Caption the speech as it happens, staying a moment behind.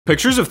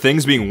Pictures of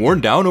things being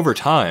worn down over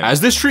time.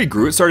 As this tree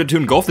grew, it started to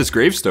engulf this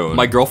gravestone.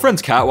 My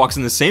girlfriend's cat walks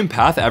in the same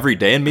path every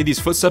day and made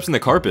these footsteps in the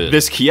carpet.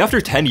 This key after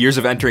 10 years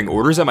of entering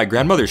orders at my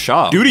grandmother's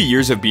shop. Due to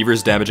years of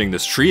beavers damaging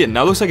this tree, it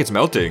now looks like it's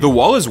melting. The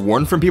wall is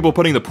worn from people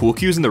putting the pool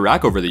cues in the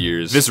rack over the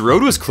years. This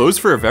road was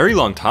closed for a very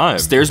long time.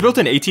 Stairs built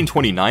in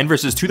 1829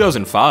 versus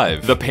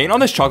 2005. The paint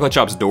on this chocolate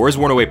shop's door is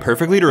worn away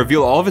perfectly to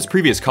reveal all of its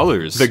previous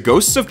colors. The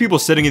ghosts of people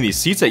sitting in these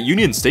seats at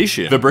Union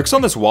Station. The bricks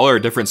on this wall are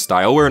a different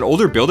style where an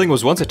older building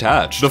was once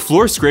attached. The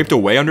floor scraped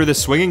away under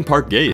this swinging park gate.